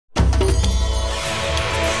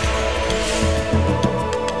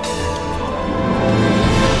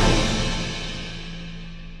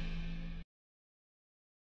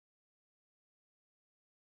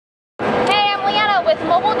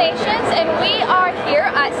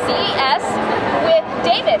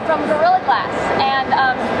David from Gorilla Glass, and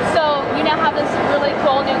so you now have this really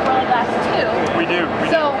cool new Gorilla Glass 2. We do.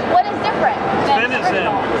 So what is different?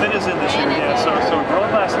 Thin is in this year, yeah. So Gorilla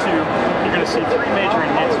Glass 2, you're going to see three major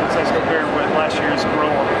enhancements as compared with last year's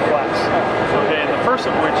Gorilla Glass. Okay, and the first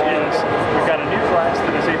of which is we've got a new glass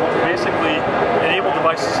that is able to basically enable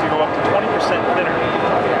devices to go up to 20% thinner.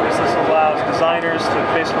 This allows designers to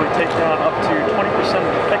basically take down up to 20%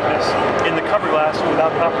 of the thickness in the cover glass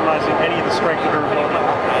without compromising any of the strength or durability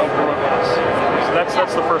of Gorilla Glass. So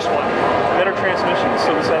that's the first one. Better transmission,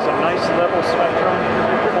 so this has a nice level spectrum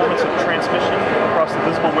performance of transmission across the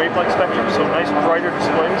visible wavelength spectrum, so nice brighter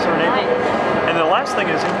displays are enabled. And the last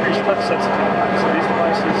thing is increased touch sensitivity. So these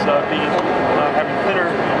devices having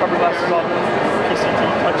thinner cover glasses on them, PCT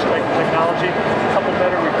touch type technology. A couple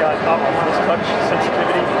better, we've got optimal touch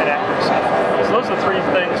sensitivity and accuracy. So those are the three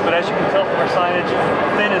things, but as you can tell from our signage,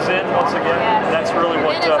 thin is in once again. Yes. And that's really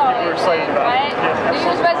what people are excited about. Right? Yes, New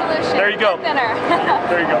Year's resolution. There you go. Thinner.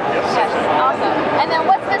 There you go. Yes. Yes. Awesome. And then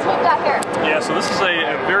what's this we've got here? Yeah, so this is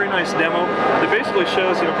a very nice demo that basically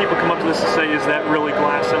shows, people come up to this and say, is that really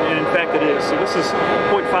glass? And in fact it is. So this is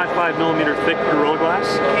 0.55 millimeter thick Gorilla Glass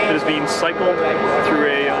that is being cycled through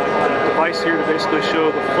a device here to basically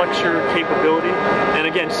show the flexure capability. And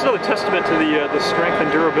again, just another testament to the strength and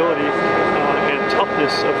durability and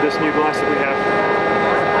toughness of this new glass that we have.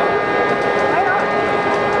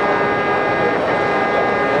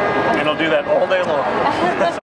 And I'll do that all day long.